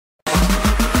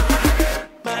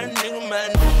nigga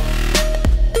mad.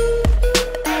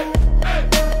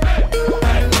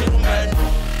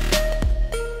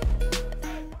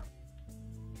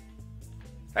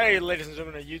 Hey ladies and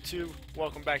gentlemen of YouTube,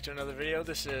 welcome back to another video.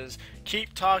 This is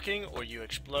Keep Talking or You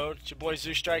Explode. It's your boy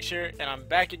ZeusStrikes here, and I'm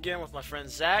back again with my friend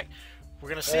Zach. We're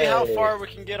gonna see how far we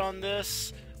can get on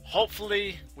this.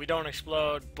 Hopefully we don't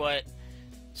explode, but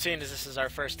seeing as this is our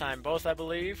first time both, I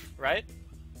believe, right?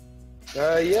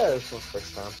 Yeah, this was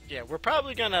first time. Yeah, we're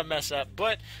probably gonna mess up,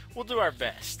 but we'll do our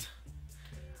best.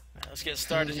 Alright, let's get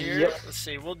started here. Yep. Let's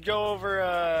see, we'll go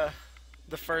over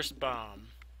the first bomb.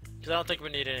 Because I don't think we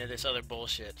need any of this other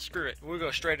bullshit. Screw it. We'll go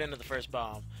straight into the first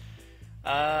bomb.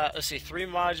 Let's see. 3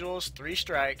 modules, 3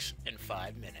 strikes in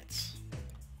 5 minutes.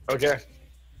 Okay.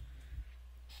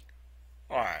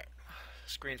 Alright.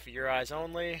 Screen for your eyes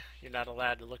only. You're not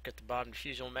allowed to look at the bottom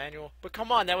diffusion manual. But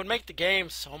come on, that would make the game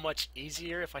so much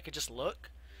easier if I could just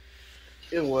look.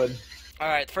 It would.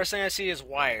 Alright, the first thing I see is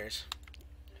wires.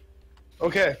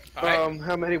 Okay. Alright.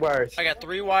 How many wires? I got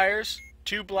 3 wires,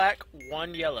 2 black,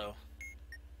 1 yellow.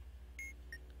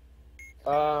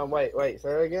 Wait, say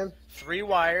that again? 3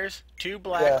 wires, 2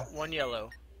 black, 1 yellow.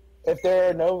 If there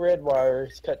are no red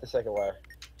wires, cut the second wire.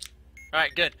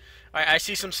 Alright, good. Alright, I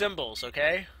see some symbols,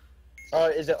 okay?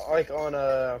 Is it like on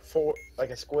a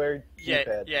square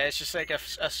D-pad? Yeah, it's just like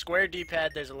a square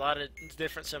D-pad. There's a lot of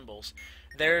different symbols.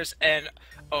 There's an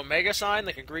omega sign,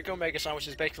 like a Greek omega sign, which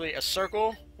is basically a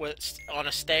circle with on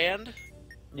a stand.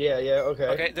 Yeah, okay.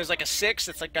 Okay, there's like a 6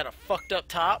 that's like got a fucked up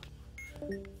top.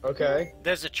 Okay.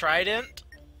 There's a trident.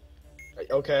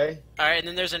 Okay. Alright, and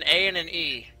then there's an A and an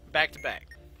E, back to back.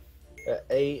 An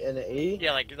A and an E?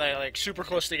 Yeah, like super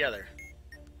close together.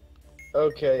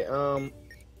 Okay,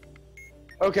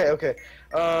 Okay,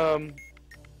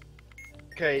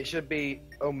 it should be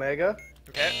omega.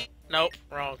 Okay. Nope,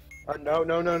 wrong. No,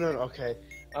 okay.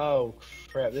 Oh,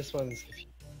 crap, this one's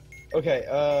confusing. Okay,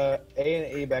 A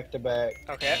and E back to back.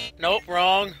 Okay. Nope,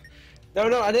 wrong.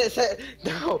 No, I didn't say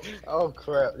no. Oh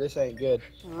crap, this ain't good.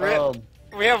 Rip.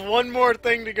 We have one more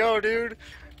thing to go, dude.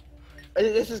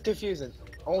 This is confusing.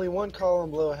 Only one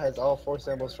column below has all 4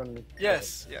 symbols from the.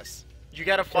 Yes. You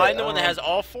gotta find the one that has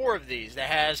all 4 of these. That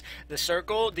has the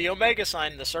circle, the omega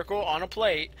sign, the circle on a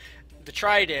plate, the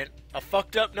trident, a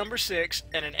fucked up number 6,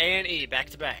 and an A and E back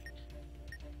to back.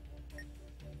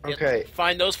 Okay.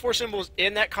 Find those 4 symbols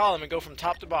in that column and go from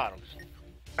top to bottom.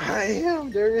 I am.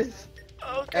 There is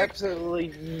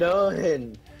absolutely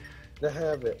none that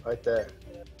have it like that.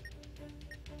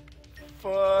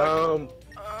 Fuck.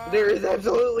 There is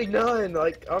absolutely none.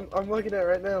 Like I'm looking at it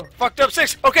right now. Fucked up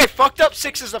 6. Okay, fucked up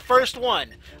 6 is the first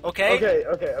one. Okay.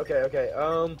 Okay.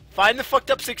 Find the fucked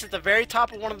up 6 at the very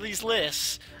top of one of these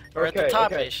lists, or at the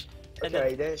top-ish.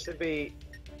 Okay, then it should be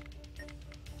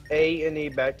A and E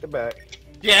back to back.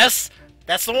 Yes,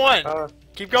 that's the one.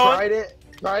 Keep going.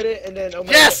 Tried it, and then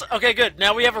omega. Yes. Okay, good.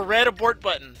 Now we have a red abort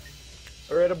button.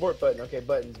 A red abort button. Okay,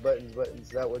 buttons.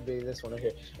 That would be this one right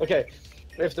here. Okay.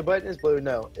 If the button is blue,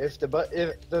 no. Does the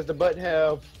button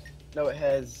have? No, it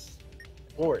has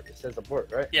abort. It says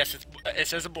abort, right? Yes, it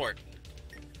says abort.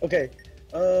 Okay.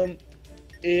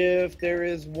 If there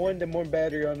is one to more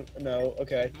battery on, no.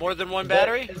 Okay. More than one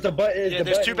battery? Is the button? Yeah,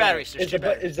 there's 2 batteries. Is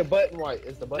the button white?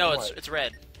 Is the button white? No, it's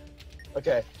red.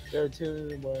 Okay. There are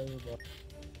 2.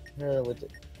 Here with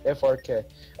it. FRK.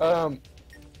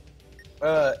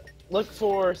 Look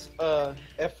for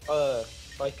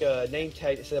like a name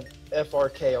tag that says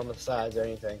FRK on the sides or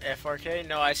anything. FRK?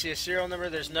 No, I see a serial number.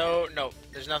 There's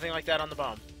there's nothing like that on the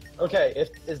bomb. Okay,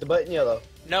 is the button yellow?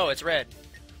 No, it's red.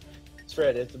 It's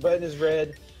red. If the button is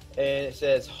red and it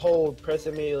says hold, press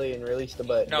immediately and release the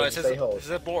button. No, it says hold. It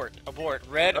says abort. Abort.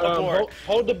 Red abort.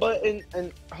 Hold the button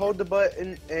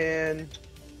and.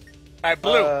 Alright,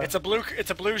 blue. It's a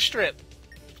blue strip.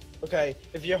 Okay,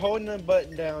 if you're holding the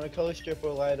button down, a color strip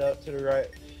will light up to the right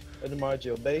of the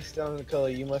module. Based on the color,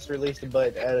 you must release the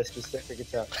button at a specific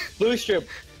time. Blue strip,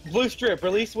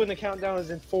 release when the countdown is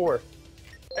in 4.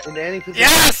 In any position.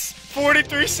 Yes!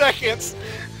 43 seconds!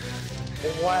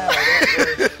 Wow,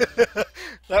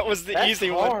 that was the easy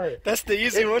one. That's the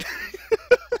easy one.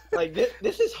 Like,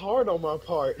 this is hard on my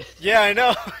part. Yeah, I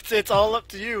know. It's all up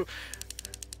to you.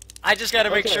 I just gotta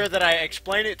make sure that I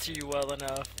explain it to you well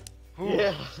enough. Ooh,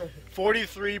 yeah.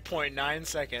 43.9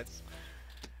 seconds.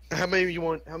 How many you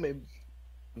want? How many?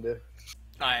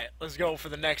 Alright, let's go for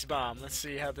the next bomb. Let's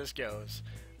see how this goes.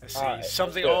 Let's see. Right,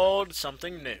 something old,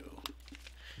 something new.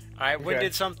 Alright, when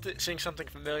did seeing something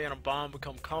familiar in a bomb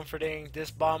become comforting?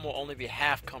 This bomb will only be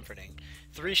half comforting.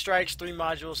 3 strikes, 3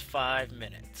 modules, 5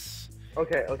 minutes.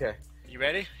 Okay. You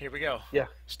ready? Here we go. Yeah.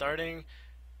 Starting.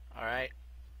 Alright.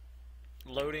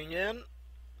 Loading in.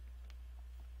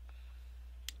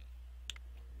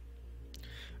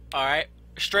 All right.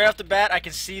 Straight off the bat, I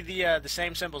can see the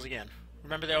same symbols again.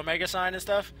 Remember the omega sign and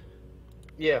stuff?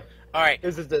 Yeah. All right.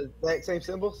 Is it the exact same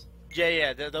symbols?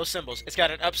 Yeah, those symbols. It's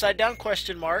got an upside down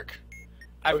question mark.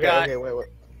 I've Okay, got okay, wait.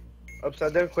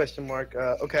 Upside down question mark.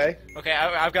 Okay. okay.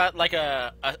 I've got like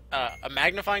a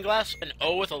magnifying glass, an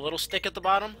O with a little stick at the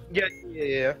bottom.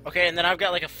 Yeah. Okay, and then I've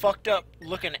got like a fucked up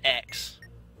looking X.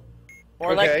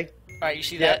 Or Okay. like, all right, you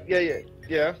see that?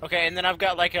 Yeah. Okay, and then I've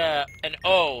got like an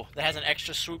O that has an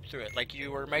extra swoop through it, like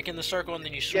you were making the circle and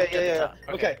then you swooped at the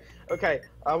top. Okay.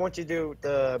 I want you to do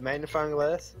the magnifying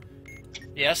glass.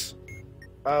 Yes.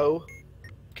 O.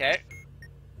 Okay.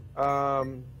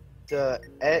 The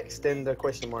X, then the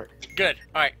question mark. Good.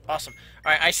 All right. Awesome.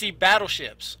 All right. I see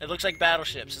battleships. It looks like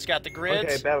battleships. It's got the grids.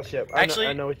 Okay, battleship. Actually,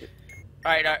 I know what you...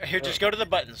 All right. Here, just go to the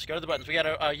buttons. Go to the buttons. We got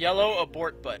a yellow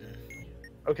abort button.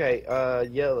 Okay,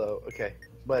 yellow. Okay,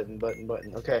 button.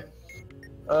 Okay.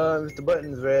 If the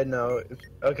button's red, no.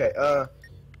 Okay,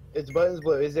 if the button's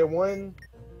blue, is there one?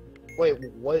 Wait,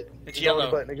 what? It's is yellow.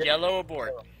 the button again? Yellow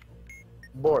abort.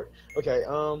 Board. Okay.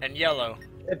 And yellow.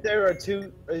 If there are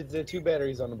two, is there two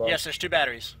batteries on the bottom? Yes, there's two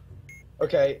batteries.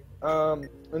 Okay. And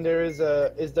there is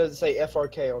does it say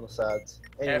FRK on the sides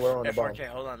anywhere on the bottom? FRK.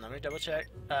 Hold on. Let me double check.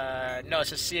 No, it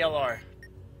says CLR.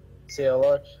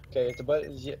 CLR. Okay. If the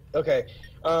button is okay.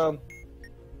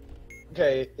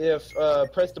 Okay. If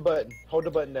press the button, hold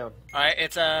the button down. All right.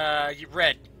 It's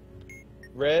red.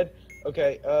 Red.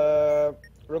 Okay.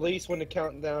 Release when the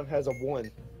countdown has a 1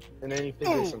 in any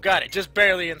position. Ooh, got it. Just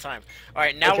barely in time. All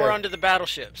right. Now Okay. we're onto the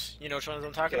battleships. You know which ones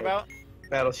I'm talking Okay. about?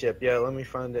 Battleship. Yeah. Let me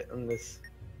find it on this.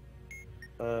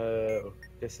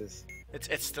 This is.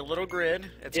 It's the little grid.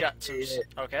 It's Yeah, got some.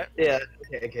 yeah. Okay. Yeah.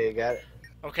 Okay. Got it.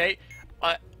 Okay.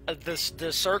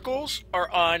 The circles are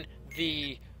on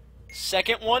the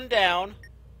second one down,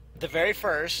 the very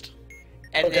first,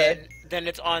 and Okay. then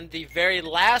it's on the very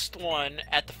last one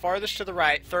at the farthest to the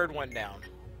right, third one down.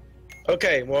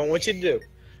 Okay. Well, what you do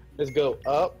is go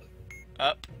up,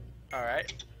 Up. All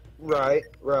right. right,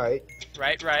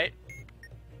 Right.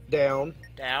 down,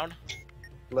 Down.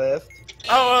 left.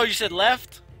 Oh, you said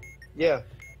left? Yeah.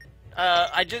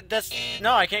 I did.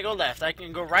 No. I can't go left. I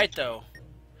can go right though.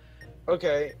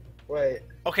 Okay. Wait.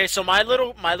 Okay, so my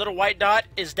little white dot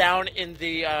is down in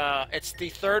the it's the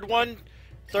third one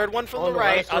from On the the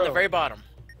right last on the row. very bottom.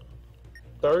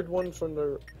 Third one from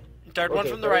the Third one Okay,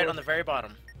 from the third right one. on the very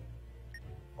bottom.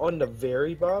 on the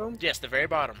very bottom. Yes, the very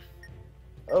bottom.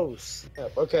 Oh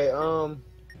snap. Okay.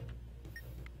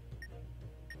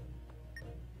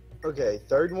 Okay.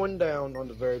 Third one down on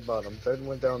the very bottom. Third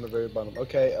one down on the very bottom.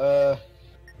 Okay.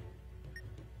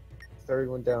 Third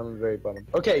one down on the very bottom.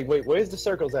 Okay. Wait. Where's the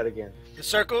circles at again? The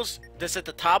circles, this at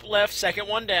the top left, second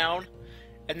one down,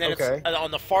 and then Okay. it's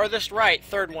on the farthest right,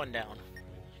 third one down.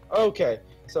 Okay.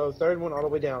 So third one all the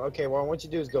way down. Okay. What I want you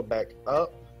to do is go back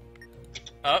up,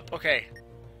 Up, okay.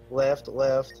 left.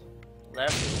 Left.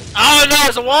 Oh no,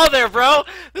 there's a wall there, bro!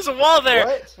 There's a wall there!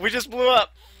 What? We just blew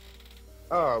up.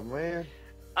 Oh man.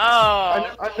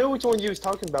 Oh. I know which one you was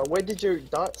talking about. Where did your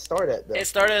dot start at though? It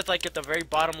started like at the very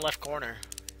bottom left corner.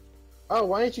 Oh,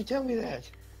 why didn't you tell me that?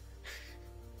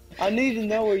 I need to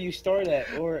know where you start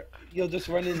at, or you'll just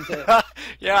run into.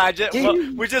 Yeah, well,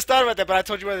 Dude. we just thought about that, but I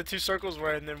told you where the two circles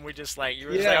were, and then we just like you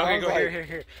were just Yeah, like, I okay, was go like-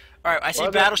 here. All right, I see Why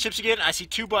not? battleships again. I see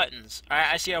two buttons. All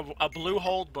right, I see a blue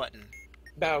hold button.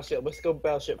 Battleship. Let's go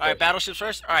battleship. All right, first. battleships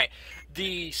first. All right,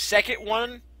 the second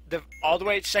one, all the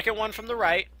way second one from the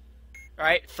right. All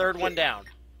right, third one down.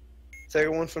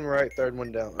 Second one from the right, third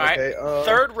one down. right, Okay.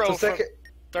 third row So second.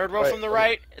 Third row Wait, from the wait.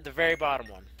 right, the very bottom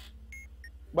one.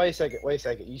 Wait a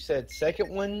second. You said second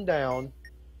one down.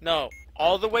 No,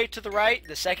 all the way to the right,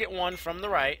 the second one from the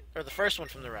right, or the first one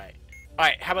from the right. All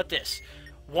right, how about this?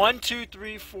 1, 2,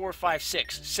 3, 4, 5,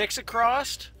 6. 6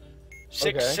 across.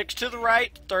 Okay. 6 to the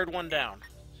right, third one down.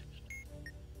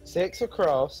 6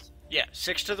 across. Yeah,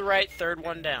 6 to the right, third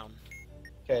one down.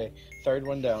 Okay. Third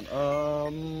one down.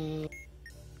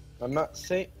 I'm not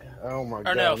seeing. Oh my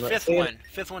god. Or no, I'm not fifth seeing- one.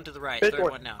 Fifth one to the right, Fifth third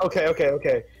one. one down.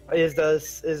 Okay. Is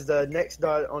the next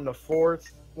dot on the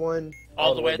fourth one?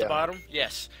 All the way at the down? bottom?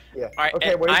 Yes. Yeah. All right,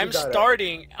 Okay. and Where's I'm the dot at?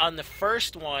 starting on the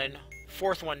first one,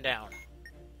 fourth one down.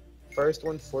 First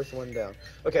one, fourth one down.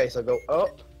 Okay. So go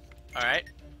up, All right.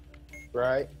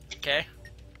 right, Okay.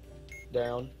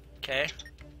 down, Okay.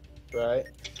 right,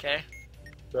 Okay.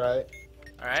 right,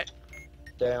 All right.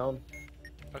 down,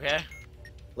 Okay.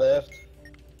 left,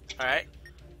 All right.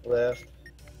 left,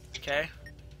 Okay.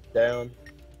 down,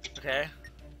 Okay.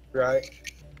 right,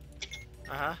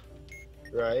 Uh-huh.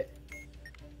 right,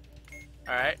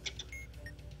 All right.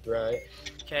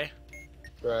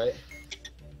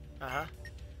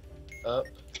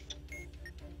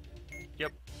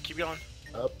 Keep going.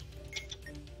 Up.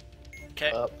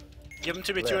 Okay. Up. Give them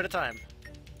to me Left. 2 at a time.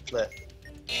 Left.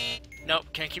 Nope,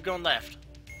 can't keep going left.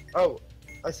 Oh,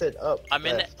 I said up. I'm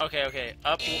in left. the, okay.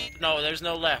 Up. No, there's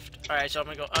no left. Alright, so I'm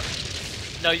gonna go up.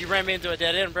 No, you ran me into a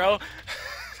dead end, bro.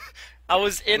 I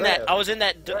was in Left. I was in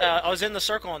the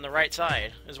circle on the right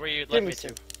side, is where you led me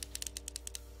to.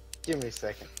 Give me a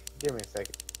second.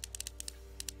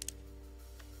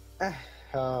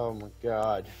 Oh my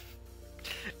god.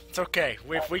 It's okay.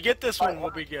 If we get this one,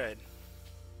 we'll be good.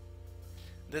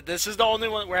 This is the only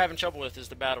one we're having trouble with, is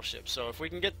the battleship. So if we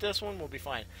can get this one, we'll be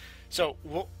fine. So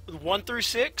 1 through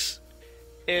 6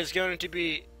 is going to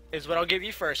be what I'll give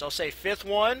you first. I'll say 5th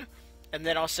one, and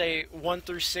then I'll say 1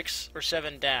 through 6 or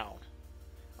 7 down.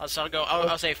 I'll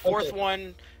say 4th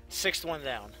one, 6th one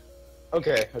down.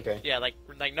 Okay. Yeah, like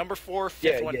number 4,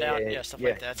 5th one down. Yeah, stuff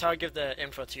like that. yeah. That's how I give the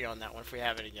info to you on that one if we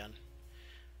have it again.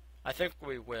 I think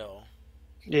we will.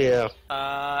 Yeah.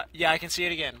 Yeah, I can see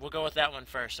it again. We'll go with that one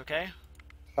first, okay?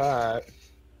 Alright.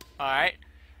 Alright.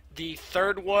 The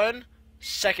 3rd one,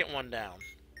 2nd one down.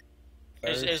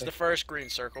 Is the first green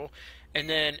circle. And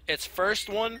then it's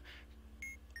 1st one,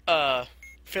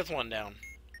 5th one down.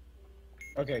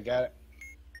 Okay, got it.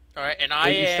 Alright, and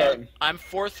I'm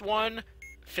 4th one,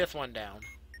 5th one down.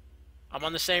 I'm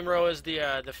on the same row as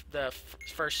the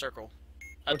first circle.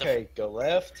 Okay, go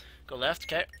left. Go left,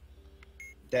 okay.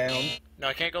 Down. No,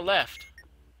 I can't go left.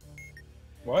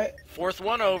 What? 4th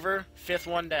one over, 5th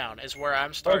one down is where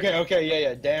I'm starting. Okay,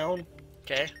 yeah. Down.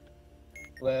 Okay.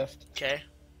 Left. Okay.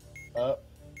 Up.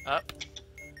 Up.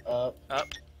 Up. Up.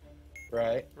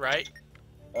 Right. Right.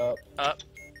 Up. Up.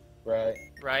 Right.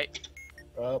 Right.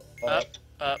 Up. Up.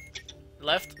 Up.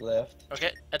 Left. Left.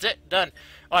 Okay, that's it. Done.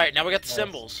 Alright, now we got the Nice.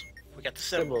 symbols. We got the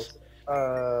symbols.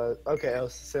 Okay, that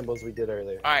was the symbols we did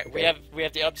earlier. Alright, okay. we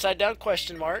have the upside down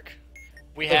question mark.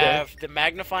 We Okay. have the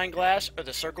magnifying glass, or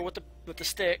the circle with the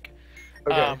stick.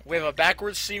 Okay. We have a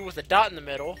backwards C with a dot in the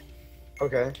middle.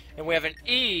 Okay. And we have an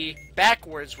E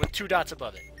backwards with 2 dots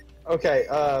above it. Okay,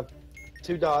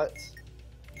 2 dots.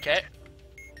 Okay.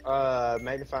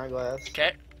 Magnifying glass.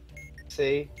 Okay.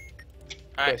 C.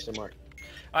 Alright. Question mark.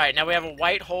 Alright, now we have a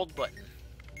white hold button.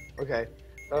 Okay.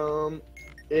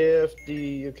 If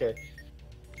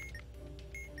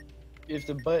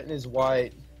the button is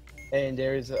white and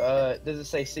there's does it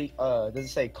say does it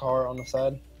say car on the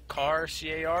side? Car,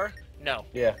 C-A-R? No.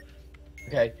 Yeah.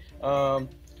 Okay.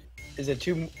 Is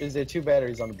there two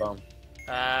batteries on the bomb?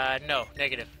 No,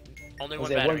 negative. Only one Is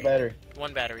there battery. one battery?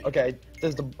 One battery. Okay.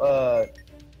 Does the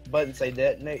button say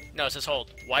detonate? No, it says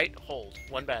hold. White hold.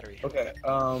 One battery. Okay.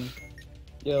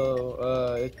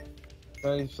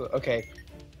 Okay.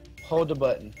 Hold the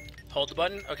button. Hold the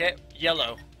button. Okay.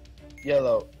 Yellow.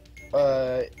 Yellow.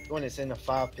 When it's in the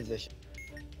 5 position.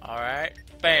 Alright.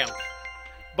 Bam.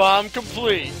 Bomb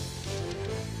complete.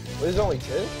 There's only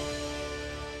 2?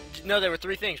 No, there were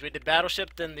 3 things. We did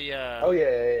battleship, then the Oh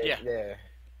yeah.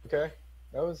 Okay.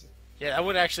 That was. Yeah, that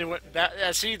one actually went.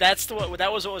 See, that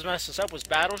was what was messing us up, was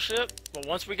battleship. But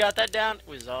once we got that down, it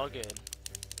was all good.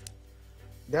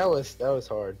 That was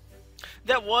hard.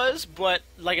 That was, but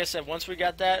like I said, once we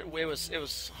got that, it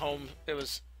was home. It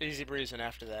was easy breezing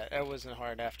after that. It wasn't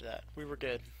hard after that. We were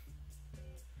good.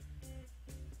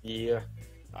 Yeah.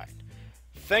 Alright.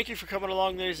 Thank you for coming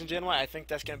along, ladies and gentlemen. I think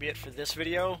that's going to be it for this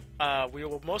video. We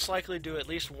will most likely do at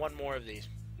least one more of these.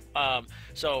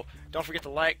 So don't forget to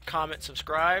like, comment,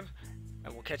 subscribe,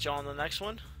 and we'll catch you on the next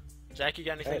one. Zach, you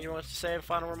got anything you want to say in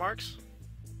final remarks?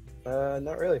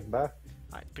 Not really. Bye.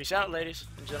 Alright, peace out, ladies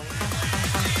and gentlemen.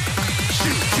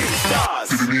 Shooting stars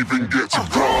didn't even get to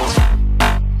cross.